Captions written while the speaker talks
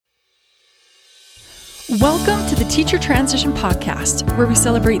Welcome to the Teacher Transition Podcast, where we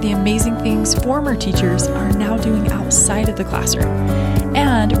celebrate the amazing things former teachers are now doing outside of the classroom,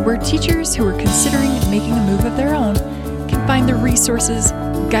 and where teachers who are considering making a move of their own can find the resources,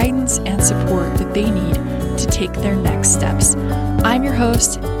 guidance, and support that they need to take their next steps. I'm your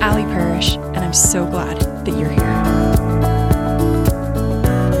host, Allie Parrish, and I'm so glad that you're here.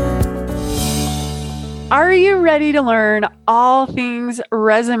 Are you ready to learn all things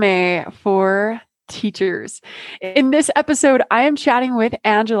resume for teachers? In this episode, I am chatting with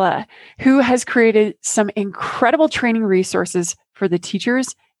Angela, who has created some incredible training resources for the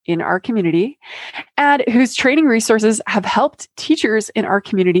teachers in our community, and whose training resources have helped teachers in our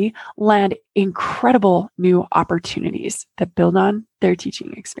community land incredible new opportunities that build on their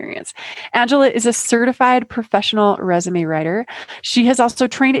teaching experience. Angela is a certified professional resume writer. She has also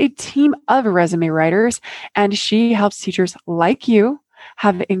trained a team of resume writers, and she helps teachers like you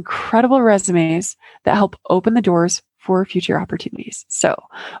have incredible resumes that help open the doors for future opportunities. So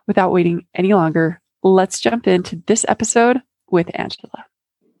without waiting any longer, let's jump into this episode with Angela.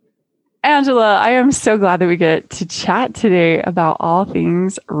 Angela, I am so glad that we get to chat today about all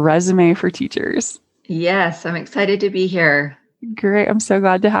things resume for teachers. Yes, I'm excited to be here. Great. I'm so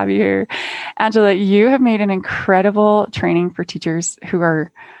glad to have you here. Angela, you have made an incredible training for teachers who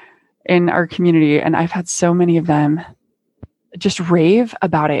are in our community, and I've had so many of them just rave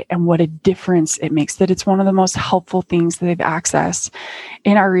about it and what a difference it makes, that it's one of the most helpful things that they've accessed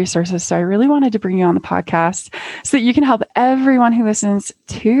in our resources. So I really wanted to bring you on the podcast so that you can help everyone who listens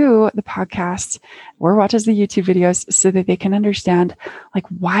to the podcast or watches the YouTube videos so that they can understand, like,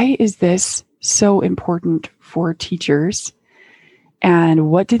 why is this so important for teachers and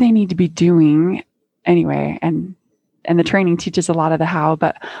what do they need to be doing anyway? And the training teaches a lot of the how,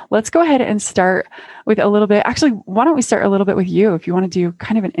 but let's go ahead and start with a little bit. Actually, why don't we start a little bit with you, if you want to do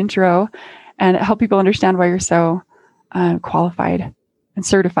kind of an intro and help people understand why you're so qualified and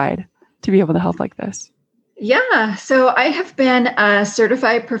certified to be able to help like this. Yeah, so I have been a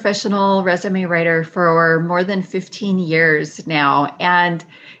certified professional resume writer for more than 15 years now. And,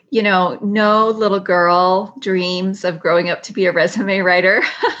 you know, no little girl dreams of growing up to be a resume writer.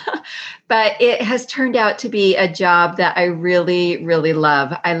 But it has turned out to be a job that I really, really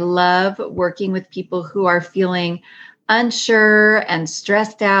love. I love working with people who are feeling unsure and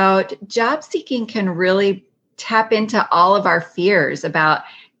stressed out. Job seeking can really tap into all of our fears about,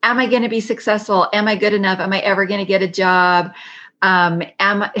 am I going to be successful? Am I good enough? Am I ever going to get a job? Have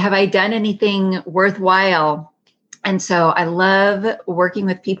I done anything worthwhile? And so I love working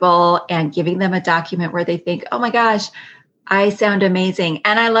with people and giving them a document where they think, oh my gosh, I sound amazing.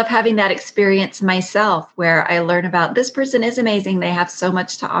 And I love having that experience myself where I learn about this person is amazing. They have so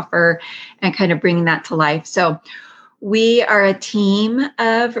much to offer, and kind of bringing that to life. So we are a team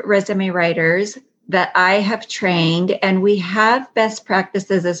of resume writers that I have trained, and we have best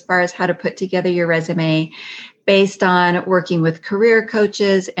practices as far as how to put together your resume based on working with career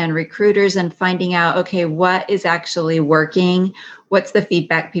coaches and recruiters and finding out, okay, what is actually working? What's the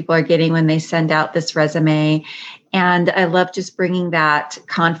feedback people are getting when they send out this resume? And I love just bringing that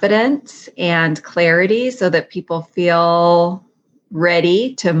confidence and clarity so that people feel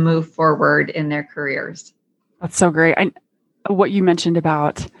ready to move forward in their careers. That's so great. What you mentioned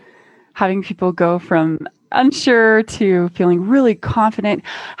about having people go from unsure to feeling really confident,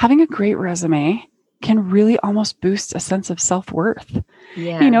 having a great resume can really almost boost a sense of self-worth.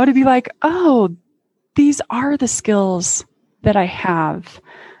 Yes. You know, to be like, oh, these are the skills that I have.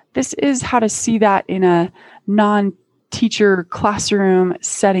 This is how to see that in a non-teacher classroom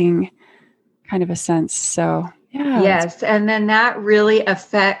setting kind of a sense. So, yeah. Yes. And then that really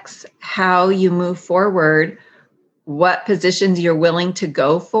affects how you move forward, what positions you're willing to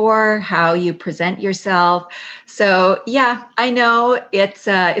go for, how you present yourself. So yeah, I know it's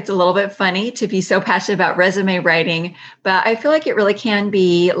a little bit funny to be so passionate about resume writing, but I feel like it really can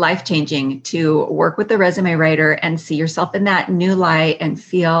be life-changing to work with a resume writer and see yourself in that new light and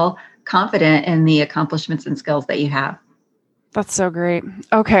feel confident in the accomplishments and skills that you have. That's so great.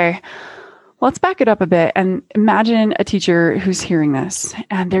 Okay. Let's back it up a bit and imagine a teacher who's hearing this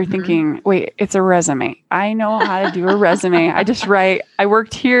and they're thinking, wait, it's a resume. I know how to do a resume. I just write, I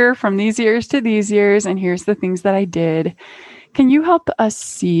worked here from these years to these years, and here's the things that I did. Can you help us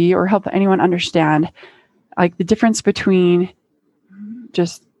see or help anyone understand, like, the difference between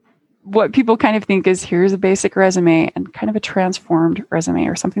just what people kind of think is here's a basic resume and kind of a transformed resume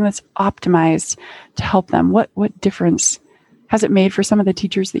or something that's optimized to help them? What difference has it made for some of the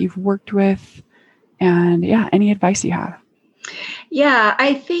teachers that you've worked with? And yeah, any advice you have? Yeah,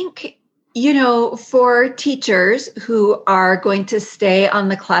 I think, you know, for teachers who are going to stay on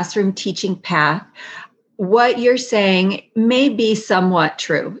the classroom teaching path, what you're saying may be somewhat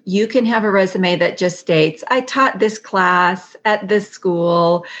true. You can have a resume that just states, I taught this class at this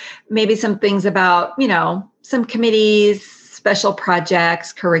school, maybe some things about, some committees, special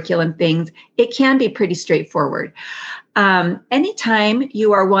projects, curriculum things. It can be pretty straightforward. Anytime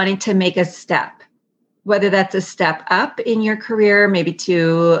you are wanting to make a step, whether that's a step up in your career, maybe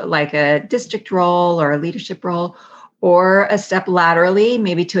to like a district role or a leadership role, or a step laterally,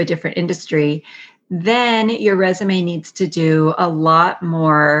 maybe to a different industry, then your resume needs to do a lot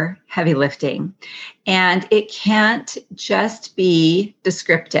more heavy lifting. And it can't just be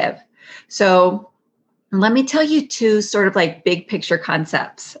descriptive. So let me tell you two sort of like big picture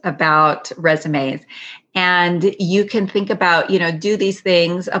concepts about resumes. And you can think about, do these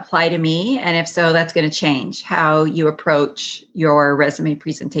things apply to me? And if so, that's going to change how you approach your resume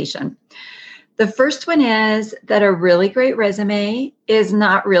presentation. The first one is that a really great resume is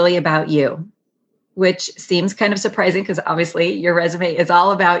not really about you, which seems kind of surprising because obviously your resume is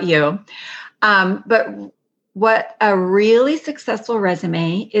all about you. But what a really successful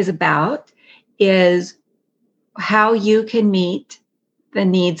resume is about is how you can meet the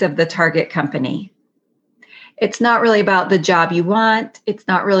needs of the target company. It's not really about the job you want. It's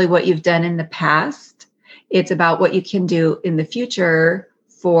not really what you've done in the past. It's about what you can do in the future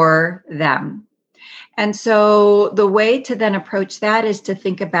for them. And so the way to then approach that is to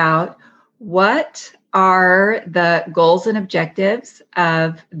think about what are the goals and objectives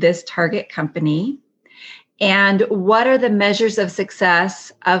of this target company, and what are the measures of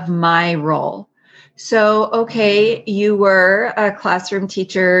success of my role? So, okay, you were a classroom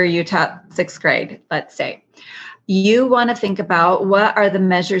teacher, you taught 6th grade, let's say. You want to think about what are the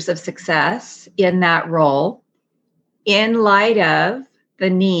measures of success in that role in light of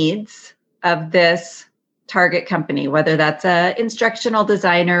the needs of this target company, whether that's an instructional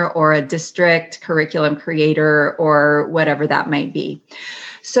designer or a district curriculum creator or whatever that might be.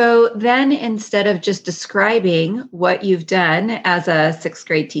 So then instead of just describing what you've done as a 6th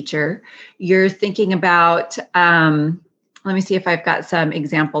grade teacher, you're thinking about, let me see if I've got some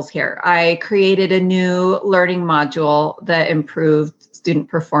examples here. I created a new learning module that improved student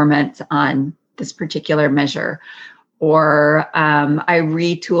performance on this particular measure. Or I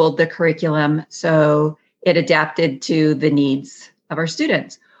retooled the curriculum so it adapted to the needs of our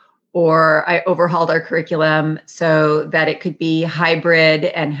students. Or I overhauled our curriculum so that it could be hybrid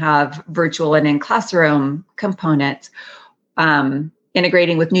and have virtual and in-classroom components,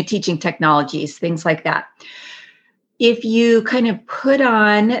 integrating with new teaching technologies, things like that. If you kind of put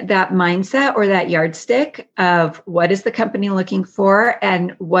on that mindset or that yardstick of what is the company looking for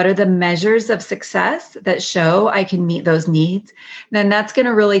and what are the measures of success that show I can meet those needs, then that's going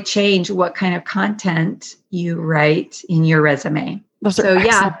to really change what kind of content you write in your resume. So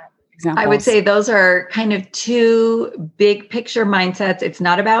yeah, examples. I would say those are kind of two big picture mindsets. It's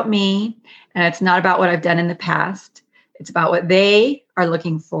not about me and it's not about what I've done in the past. It's about what they are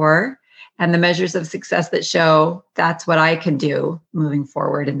looking for and the measures of success that show that's what I can do moving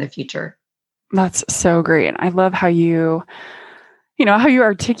forward in the future. That's so great. And I love how how you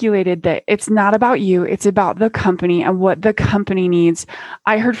articulated that it's not about you, it's about the company and what the company needs.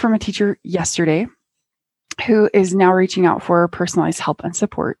 I heard from a teacher yesterday who is now reaching out for personalized help and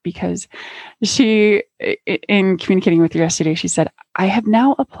support because she, in communicating with you yesterday, she said, I have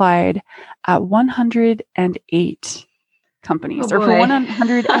now applied at 108 companies or for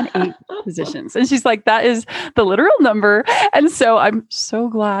 108 positions. And she's like, that is the literal number. And so I'm so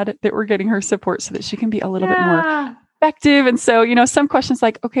glad that we're getting her support so that she can be a little bit more effective. And so, some questions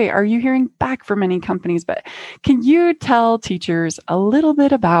like, okay, are you hearing back from any companies? But can you tell teachers a little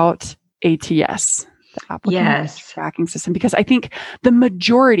bit about ATS? The applicant tracking system, because I think the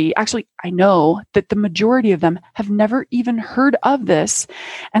majority, actually, I know that the majority of them have never even heard of this.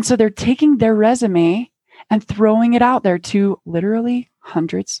 And so they're taking their resume and throwing it out there to literally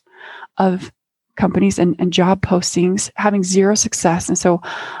hundreds of companies and job postings, having zero success. And so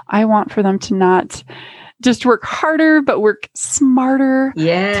I want for them to not just work harder, but work smarter to be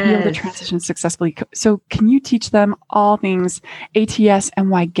able to transition successfully. So can you teach them all things ATS and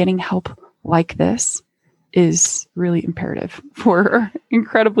why getting help like this is really imperative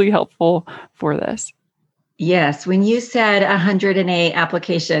incredibly helpful for this? Yes. When you said 108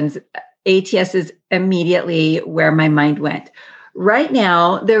 applications, ATS is immediately where my mind went. Right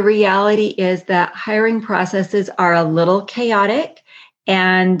now, the reality is that hiring processes are a little chaotic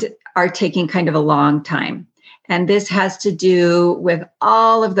and are taking kind of a long time. And this has to do with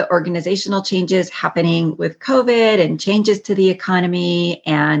all of the organizational changes happening with COVID and changes to the economy,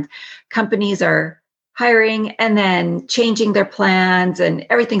 and companies are hiring and then changing their plans, and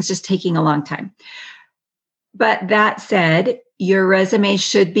everything's just taking a long time. But that said, your resume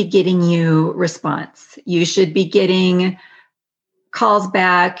should be getting you response. You should be getting calls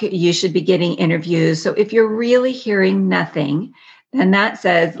back. You should be getting interviews. So if you're really hearing nothing, then that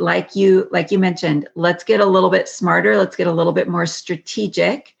says, like you mentioned, let's get a little bit smarter. Let's get a little bit more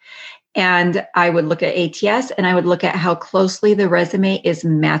strategic. And I would look at ATS and I would look at how closely the resume is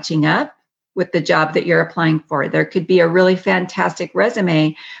matching up with the job that you're applying for. There could be a really fantastic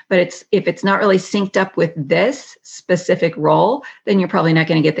resume, but if it's not really synced up with this specific role, then you're probably not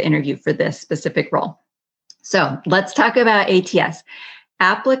going to get the interview for this specific role. So let's talk about ATS,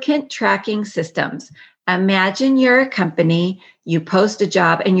 applicant tracking systems. Imagine you're a company, you post a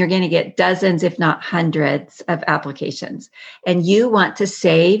job, and you're going to get dozens, if not hundreds, of applications. And you want to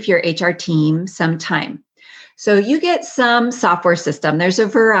save your HR team some time. So you get some software system. There's a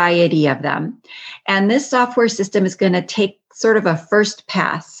variety of them. And this software system is going to take sort of a first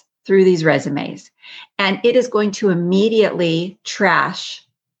pass through these resumes. And it is going to immediately trash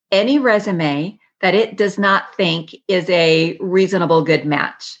any resume that it does not think is a reasonable good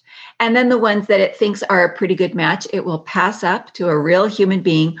match. And then the ones that it thinks are a pretty good match, it will pass up to a real human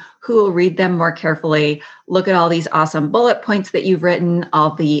being who will read them more carefully, look at all these awesome bullet points that you've written,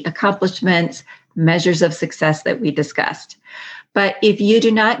 all the accomplishments, measures of success that we discussed. But if you do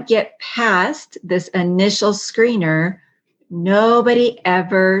not get past this initial screener, nobody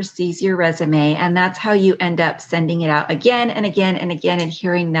ever sees your resume. And that's how you end up sending it out again and again and again and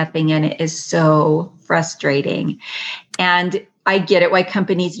hearing nothing. And it is so frustrating. And I get it why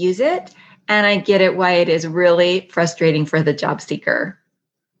companies use it. And I get it why it is really frustrating for the job seeker.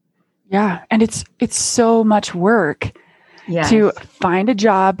 Yeah. And it's so much work. Yes. To find a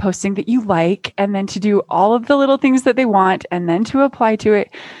job posting that you like, and then to do all of the little things that they want, and then to apply to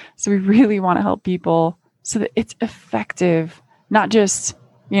it. So we really want to help people so that it's effective, not just,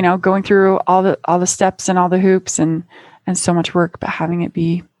 going through all the steps and all the hoops and so much work, but having it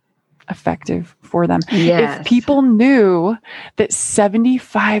be effective for them. Yes. If people knew that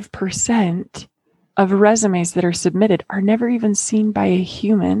 75% of resumes that are submitted are never even seen by a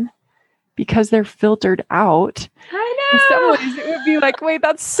human because they're filtered out. I know. In some ways, it would be like, wait,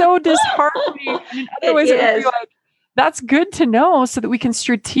 that's so disheartening. And in other ways, it would be like, that's good to know so that we can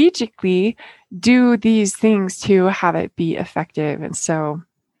strategically do these things to have it be effective. And so.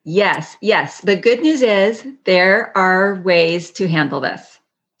 Yes. The good news is there are ways to handle this.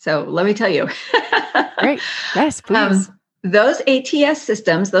 So let me tell you. Great. Yes, please. Those ATS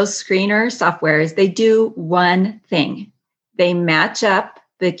systems, those screener softwares, they do one thing. They match up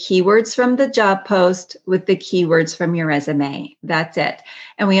the keywords from the job post with the keywords from your resume. That's it.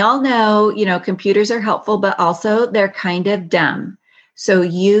 And we all know, computers are helpful, but also they're kind of dumb. So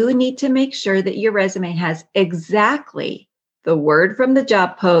you need to make sure that your resume has exactly the word from the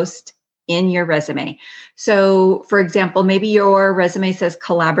job post in your resume. So for example, maybe your resume says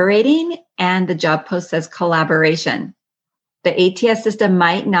collaborating and the job post says collaboration. The ATS system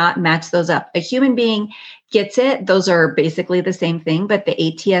might not match those up. A human being gets it. Those are basically the same thing, but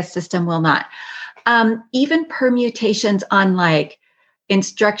the ATS system will not. Even permutations on like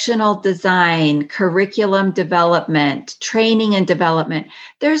instructional design, curriculum development, training and development.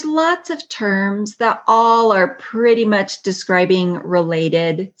 There's lots of terms that all are pretty much describing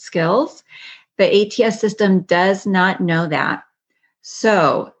related skills. The ATS system does not know that.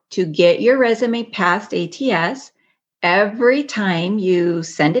 So to get your resume past ATS, every time you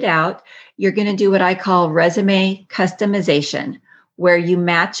send it out, you're going to do what I call resume customization, where you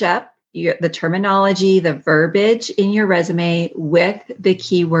match up the terminology, the verbiage in your resume with the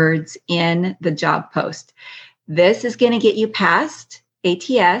keywords in the job post. This is going to get you past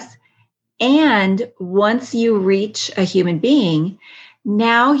ATS. And once you reach a human being,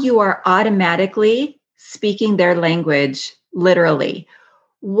 now you are automatically speaking their language, literally.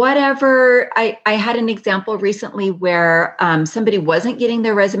 Whatever, I had an example recently where somebody wasn't getting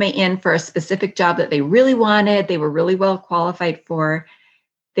their resume in for a specific job that they really wanted, they were really well qualified for.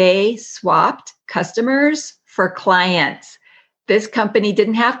 They swapped customers for clients. This company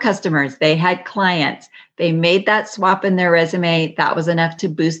didn't have customers, they had clients. They made that swap in their resume. That was enough to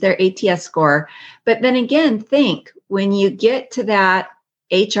boost their ATS score. But then again, think when you get to that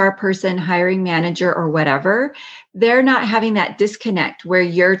HR person, hiring manager, or whatever, they're not having that disconnect where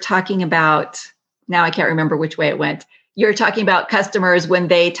you're talking about, now I can't remember which way it went. You're talking about customers when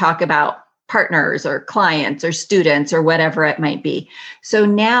they talk about partners or clients or students or whatever it might be. So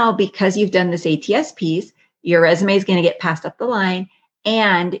now, because you've done this ATS piece, your resume is going to get passed up the line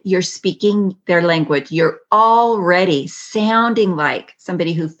and you're speaking their language. You're already sounding like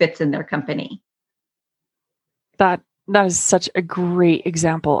somebody who fits in their company. That is such a great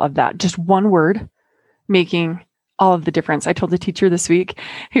example of that. Just one word making all of the difference. I told a teacher this week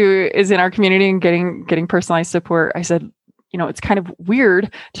who is in our community and getting personalized support. I said, it's kind of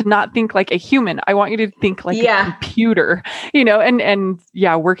weird to not think like a human. I want you to think like a computer, and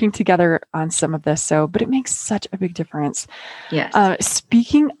working together on some of this. But it makes such a big difference. Yes.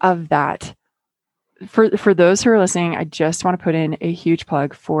 Speaking of that, for those who are listening, I just want to put in a huge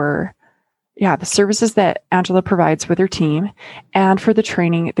plug for the services that Angela provides with her team and for the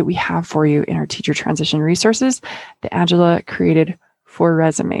training that we have for you in our teacher transition resources that Angela created for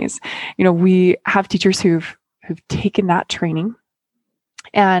resumes. We have teachers who've taken that training,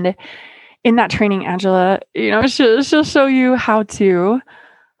 and in that training, Angela, she'll show you how to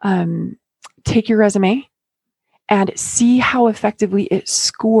take your resume and see how effectively it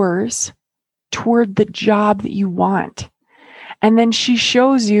scores toward the job that you want. And then she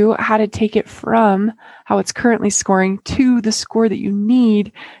shows you how to take it from how it's currently scoring to the score that you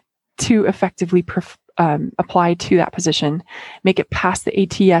need to effectively apply to that position, make it past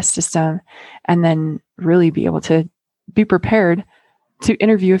the ATS system, and then really be able to be prepared to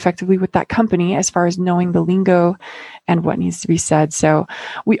interview effectively with that company as far as knowing the lingo and what needs to be said. So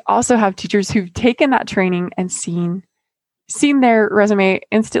we also have teachers who've taken that training and seen their resume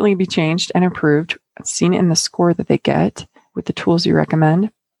instantly be changed and improved, seen it in the score that they get with the tools you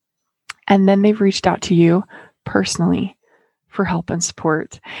recommend. And then they've reached out to you personally for help and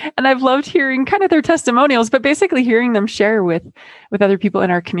support. And I've loved hearing kind of their testimonials, but basically hearing them share with other people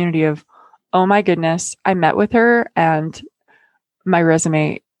in our community of, oh my goodness, I met with her and my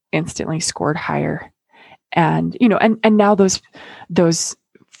resume instantly scored higher. And, and now those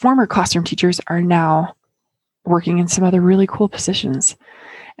former classroom teachers are now working in some other really cool positions.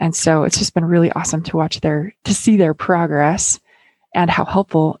 And so it's just been really awesome to see their progress and how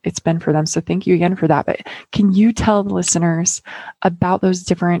helpful it's been for them. So thank you again for that. But can you tell the listeners about those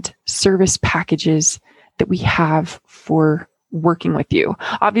different service packages that we have for working with you?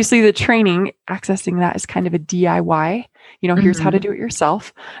 Obviously, the training, accessing that is kind of a DIY. Here's how to do it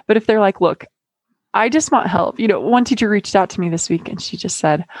yourself. But if they're like, look, I just want help. One teacher reached out to me this week and she just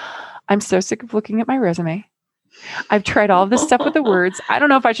said, I'm so sick of looking at my resume. I've tried all of this stuff with the words. I don't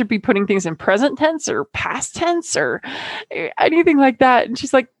know if I should be putting things in present tense or past tense or anything like that. And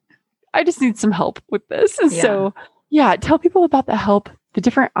she's like, I just need some help with this. And so, tell people about the help, the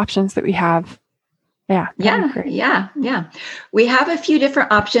different options that we have. Yeah. We have a few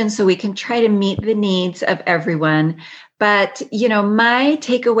different options so we can try to meet the needs of everyone. But, my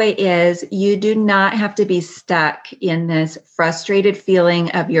takeaway is you do not have to be stuck in this frustrated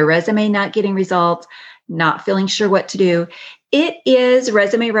feeling of your resume not getting results, not feeling sure what to do.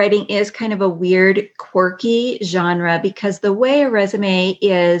 Resume writing is kind of a weird, quirky genre because the way a resume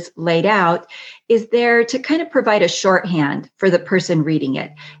is laid out is there to kind of provide a shorthand for the person reading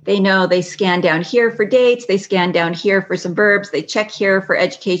it. They know they scan down here for dates, they scan down here for some verbs, they check here for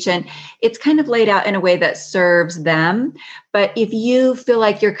education. It's kind of laid out in a way that serves them. But if you feel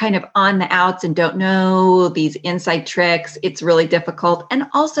like you're kind of on the outs and don't know these inside tricks, it's really difficult. And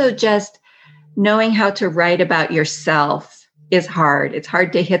also just knowing how to write about yourself is hard. It's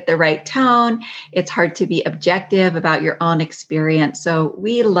hard to hit the right tone. It's hard to be objective about your own experience. So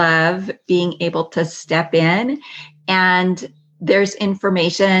we love being able to step in and there's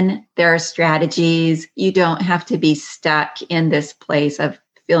information, there are strategies. You don't have to be stuck in this place of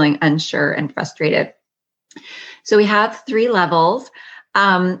feeling unsure and frustrated. So we have 3 levels.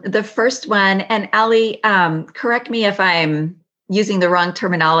 The first one, and Allie, correct me if I'm using the wrong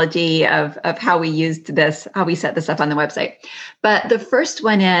terminology of how we used this, how we set this up on the website. But the first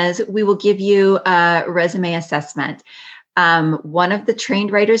one is we will give you a resume assessment. One of the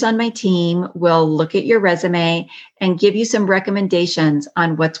trained writers on my team will look at your resume and give you some recommendations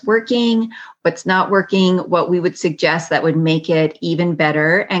on what's working, what's not working, what we would suggest that would make it even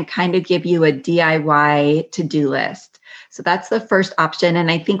better, and kind of give you a DIY to-do list. So that's the first option. And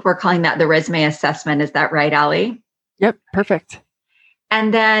I think we're calling that the resume assessment. Is that right, Allie? Yep, perfect.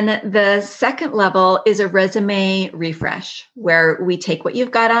 And then the second level is a resume refresh, where we take what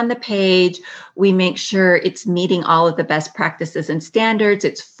you've got on the page, we make sure it's meeting all of the best practices and standards,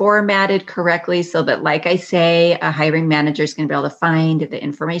 it's formatted correctly so that, like I say, a hiring manager is going to be able to find the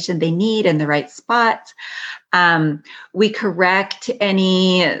information they need in the right spot. We correct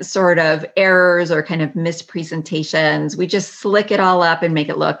any sort of errors or kind of mispresentations. We just slick it all up and make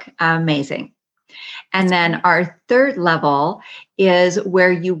it look amazing. And then our third level is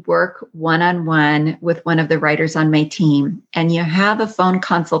where you work one-on-one with one of the writers on my team, and you have a phone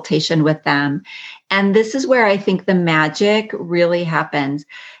consultation with them. And this is where I think the magic really happens.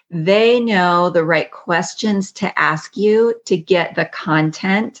 They know the right questions to ask you to get the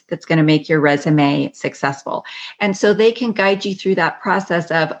content that's going to make your resume successful. And so they can guide you through that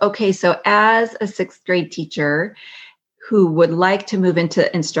process of, okay, so as a sixth grade teacher who would like to move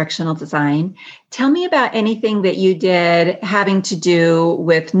into instructional design, tell me about anything that you did having to do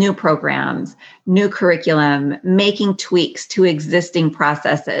with new programs, new curriculum, making tweaks to existing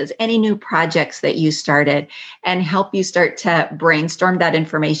processes, any new projects that you started, and help you start to brainstorm that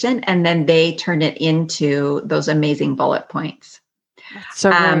information. And then they turn it into those amazing bullet points.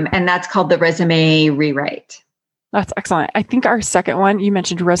 So and that's called the resume rewrite. That's excellent. I think our second one, you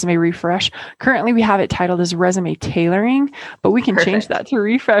mentioned resume refresh. Currently, we have it titled as resume tailoring, but we can change that to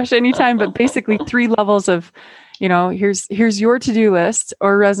refresh anytime. But basically 3 levels of, here's your to-do list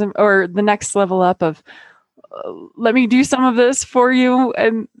or resume, or the next level up of, let me do some of this for you.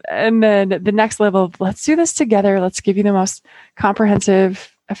 And then the next level of, let's do this together. Let's give you the most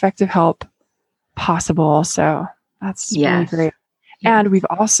comprehensive, effective help possible. So that's really great. And we've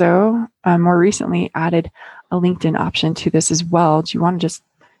also more recently added a LinkedIn option to this as well. Do you want to just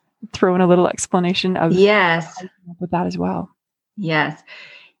throw in a little explanation of with that as well? Yes.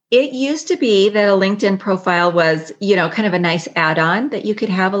 It used to be that a LinkedIn profile was, kind of a nice add-on that you could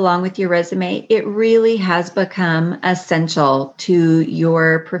have along with your resume. It really has become essential to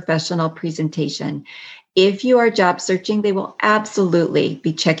your professional presentation. If you are job searching, they will absolutely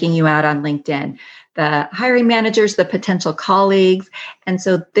be checking you out on LinkedIn. The hiring managers, the potential colleagues. And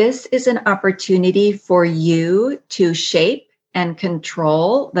so this is an opportunity for you to shape and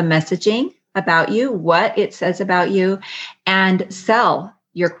control the messaging about you, what it says about you, and sell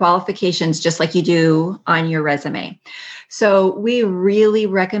your qualifications just like you do on your resume. So we really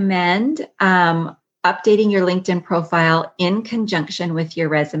recommend updating your LinkedIn profile in conjunction with your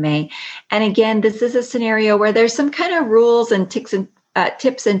resume. And again, this is a scenario where there's some kind of rules and tips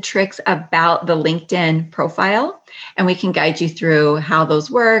and tricks about the LinkedIn profile, and we can guide you through how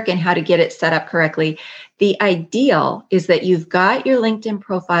those work and how to get it set up correctly. The ideal is that you've got your LinkedIn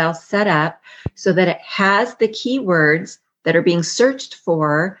profile set up so that it has the keywords that are being searched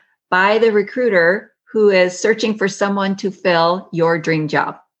for by the recruiter who is searching for someone to fill your dream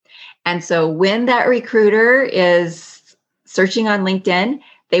job. And so when that recruiter is searching on LinkedIn,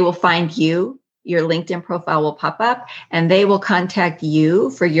 they will find you. Your LinkedIn profile will pop up and they will contact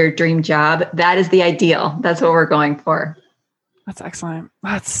you for your dream job. That is the ideal. That's what we're going for. That's excellent.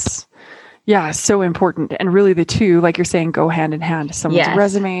 That's, so important. And really the two, like you're saying, go hand in hand. Someone's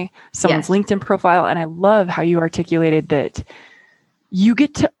resume, someone's LinkedIn profile. And I love how you articulated that you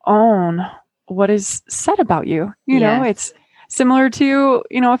get to own what is said about you. You know, it's similar to,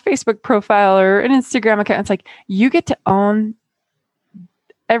 a Facebook profile or an Instagram account. It's like, you get to own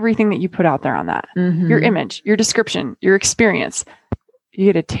everything that you put out there on that, your image, your description, your experience.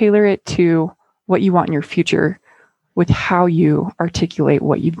 You get to tailor it to what you want in your future with how you articulate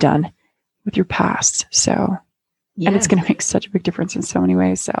what you've done with your past. So, and it's going to make such a big difference in so many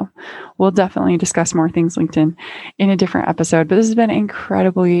ways. So we'll definitely discuss more things LinkedIn in a different episode, but this has been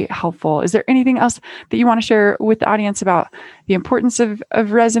incredibly helpful. Is there anything else that you want to share with the audience about the importance of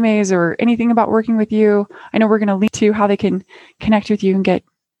resumes or anything about working with you? I know we're going to link to how they can connect with you and get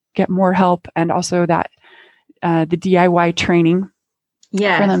more help, and also that the DIY training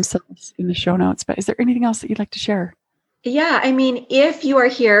for themselves in the show notes. But is there anything else that you'd like to share? Yeah, I mean, if you are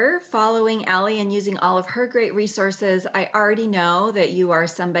here following Allie and using all of her great resources, I already know that you are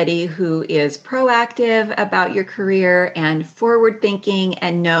somebody who is proactive about your career and forward thinking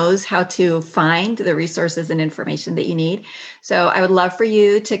and knows how to find the resources and information that you need. So I would love for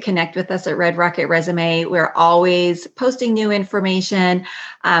you to connect with us at Red Rocket Resume. We're always posting new information,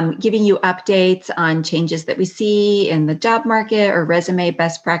 giving you updates on changes that we see in the job market or resume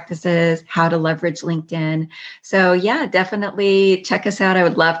best practices, how to leverage LinkedIn. So definitely check us out. I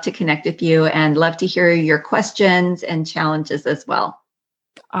would love to connect with you and love to hear your questions and challenges as well.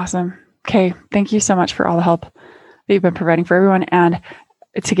 Awesome. Okay. Thank you so much for all the help that you've been providing for everyone. And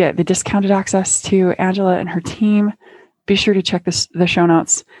to get the discounted access to Angela and her team, be sure to check the show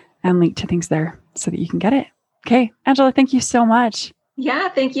notes and link to things there so that you can get it. Okay. Angela, thank you so much. Yeah.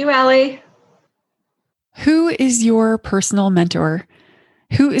 Thank you, Allie. Who is your personal mentor?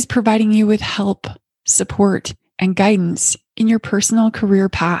 Who is providing you with help, support, and guidance in your personal career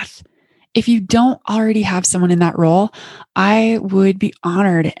path? If you don't already have someone in that role, I would be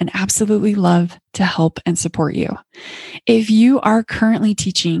honored and absolutely love to help and support you. If you are currently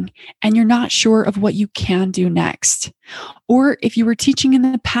teaching and you're not sure of what you can do next, or if you were teaching in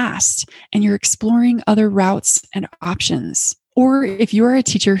the past and you're exploring other routes and options, or if you are a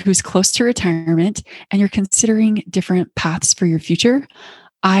teacher who's close to retirement and you're considering different paths for your future,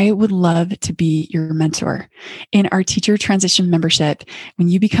 I would love to be your mentor. In our teacher transition membership, when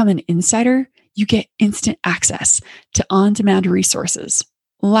you become an insider, you get instant access to on-demand resources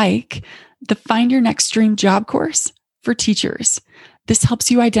like the Find Your Next Dream Job course for teachers. This helps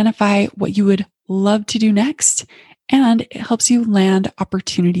you identify what you would love to do next, and it helps you land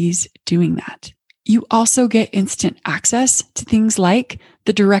opportunities doing that. You also get instant access to things like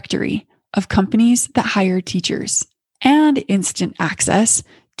the directory of companies that hire teachers, and instant access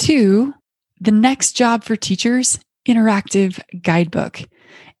to the Next Job for Teachers interactive guidebook.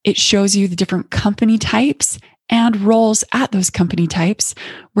 It shows you the different company types and roles at those company types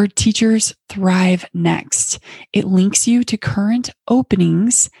where teachers thrive next. It links you to current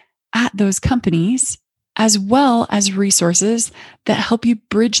openings at those companies, as well as resources that help you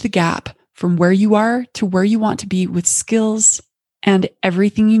bridge the gap from where you are to where you want to be with skills and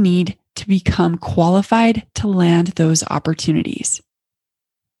everything you need to become qualified to land those opportunities.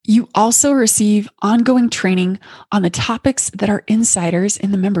 You also receive ongoing training on the topics that our insiders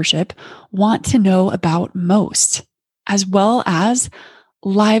in the membership want to know about most, as well as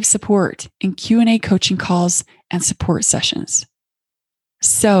live support and Q&A coaching calls and support sessions.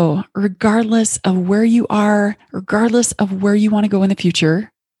 So, regardless of where you are, regardless of where you want to go in the future,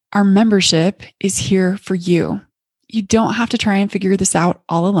 our membership is here for you. You don't have to try and figure this out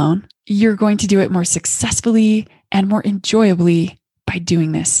all alone. You're going to do it more successfully and more enjoyably by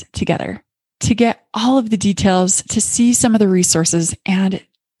doing this together. To get all of the details, to see some of the resources, and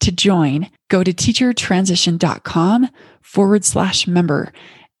to join, go to teachertransition.com/member.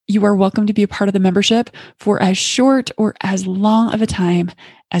 You are welcome to be a part of the membership for as short or as long of a time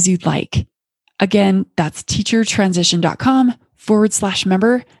as you'd like. Again, that's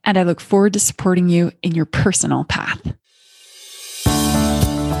teachertransition.com/member, and I look forward to supporting you in your personal path.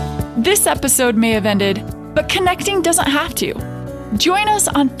 This episode may have ended, but connecting doesn't have to. Join us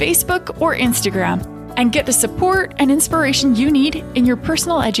on Facebook or Instagram and get the support and inspiration you need in your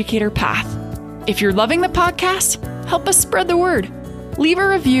personal educator path. If you're loving the podcast, help us spread the word. Leave a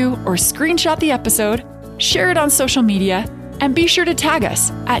review or screenshot the episode, share it on social media, and be sure to tag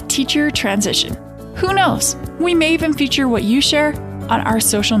us at Teacher Transition. Who knows? We may even feature what you share on our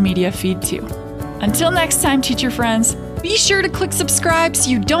social media feed too. Until next time, teacher friends, be sure to click subscribe so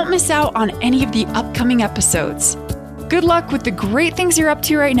you don't miss out on any of the upcoming episodes. Good luck with the great things you're up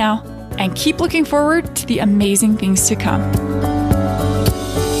to right now, and keep looking forward to the amazing things to come.